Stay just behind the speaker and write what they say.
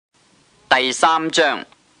第3章，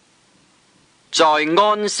在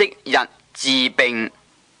安息日治病。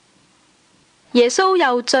耶穌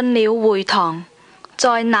又進了會堂，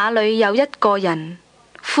在那裏有一個人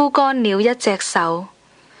枯乾了一隻手。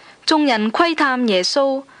眾人窺探耶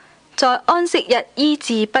穌在安息日醫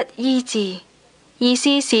治不醫治，意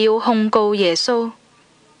思是要控告耶穌。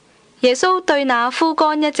耶穌對那枯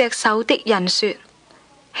乾一隻手的人說：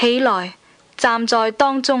起來，站在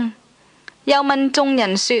當中。又問眾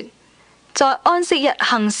人說：在安息日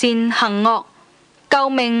行善行惡，救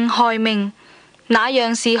命害命，哪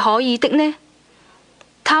樣是可以的呢？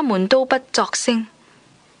他們都不作聲。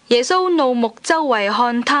耶穌怒目周圍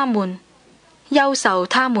看他們，憂愁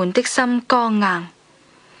他們的心剛硬，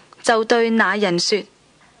就對那人說：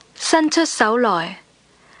伸出手來。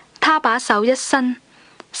他把手一伸，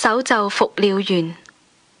手就復了原。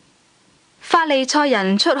法利賽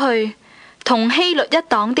人出去，同希律一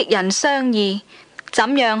黨的人商議，怎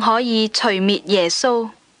樣可以除滅耶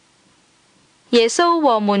穌。耶穌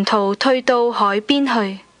和門徒退到海邊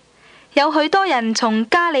去，有許多人從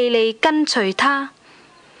加利利跟隨他，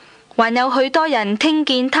還有許多人聽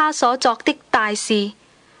見他所作的大事，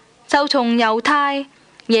就從猶太、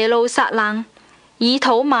耶路撒冷、以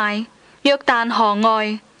土買、約旦河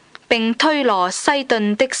外，並推羅西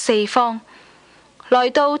頓的四方，來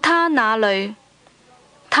到他那裏。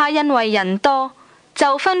他因為人多，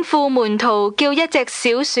就吩咐門徒叫一隻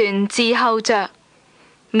小船伺候着，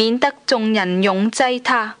免得眾人擁擠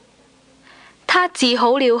他。他治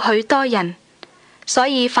好了許多人，所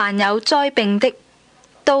以凡有災病的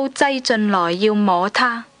都擠進來要摸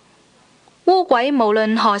他。污鬼無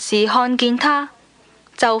論何時看見他，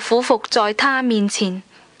就俯伏在他面前，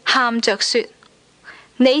喊着說：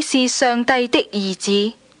你是上帝的兒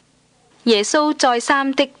子。耶穌再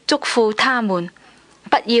三的囑咐他們，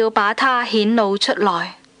不要把他顯露出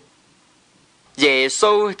來。耶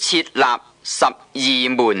穌設立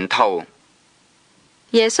12門徒。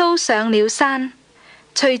耶穌上了山，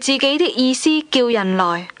隨自己的意思叫人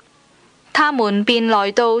來，他們便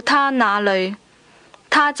來到他那裏。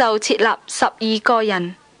他就設立12個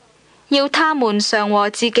人，要他們常和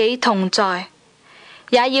自己同在，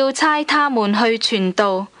也要差他們去傳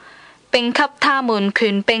道，並給他們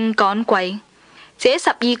權柄趕鬼。這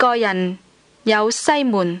12個人有西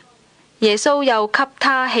門，耶穌又給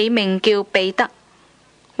他起名叫彼得，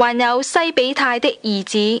還有西比泰的兒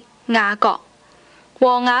子雅各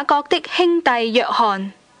和雅各的兄弟約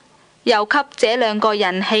翰，又給這2個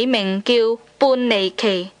人起名叫半尼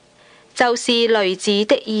其，就是雷子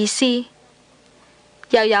的意思。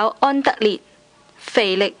又有安德烈、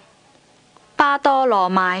腓力、巴多羅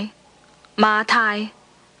買、馬太、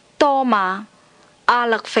多馬、亞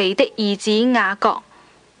勒腓的兒子雅各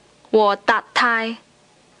和達太，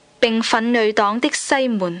並奮銳黨的西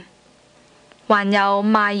門，還有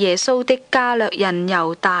賣耶穌的加略人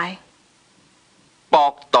猶大。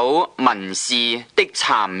駁倒文士的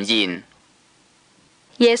讒言。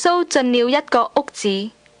耶穌進了一個屋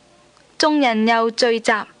子，眾人又聚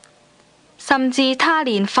集，甚至他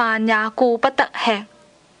連飯也顧不得吃。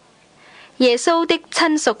耶穌的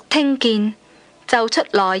親屬聽見，就出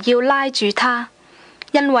來要拉住他，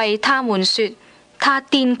因為他們說他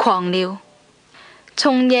癲狂了。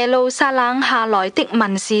從耶路撒冷下來的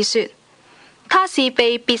文士說，他是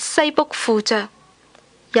被別西卜附着，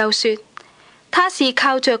又說他是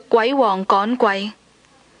靠着鬼王趕鬼。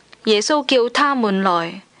耶穌叫他們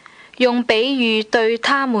來，用比喻對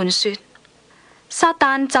他們說：撒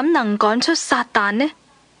旦怎能趕出撒旦呢？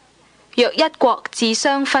若一國自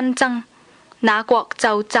相紛爭，那國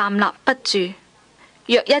就站立不住；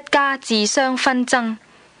若一家自相紛爭，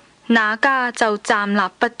那家就站立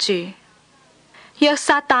不住。若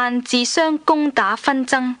撒旦自相攻打紛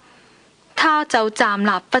爭，他就站立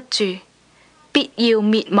不住，必要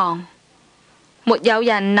滅亡。沒有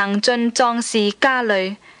人能進壯士家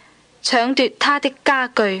裏搶奪他的家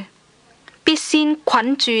具，必先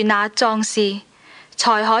捆住那壯士，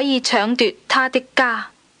才可以搶奪他的家。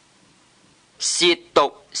褻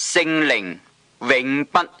瀆聖靈，永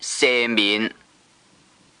不赦免。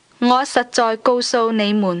我實在告訴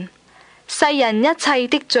你們，世人一切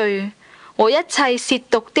的罪和一切褻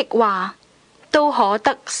瀆的話，都可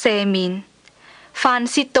得赦免；凡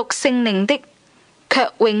褻瀆聖靈的，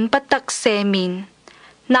卻永不得赦免，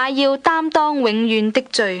乃要擔當永遠的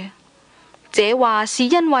罪。這話是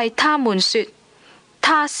因為他們說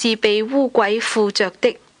他是被污鬼附着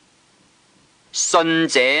的。信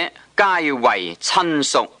者皆為親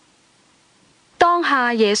屬。當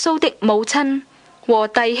下耶穌的母親和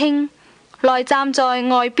弟兄來站在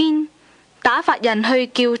外邊，打發人去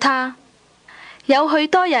叫他。有許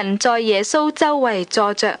多人在耶穌周圍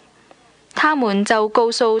坐着，他們就告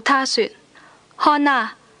訴他說：看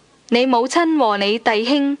啊，你母親和你弟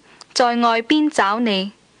兄在外邊找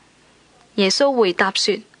你。耶穌回答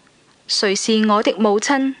說：誰是我的母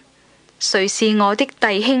親？誰是我的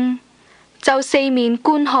弟兄？就四面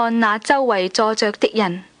觀看那周圍坐着的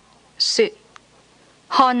人，說：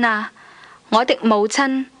看啊，我的母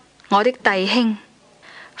親，我的弟兄。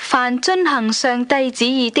凡遵行上帝旨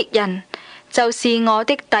意的人，就是我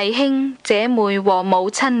的弟兄、姐妹和母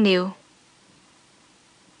親了。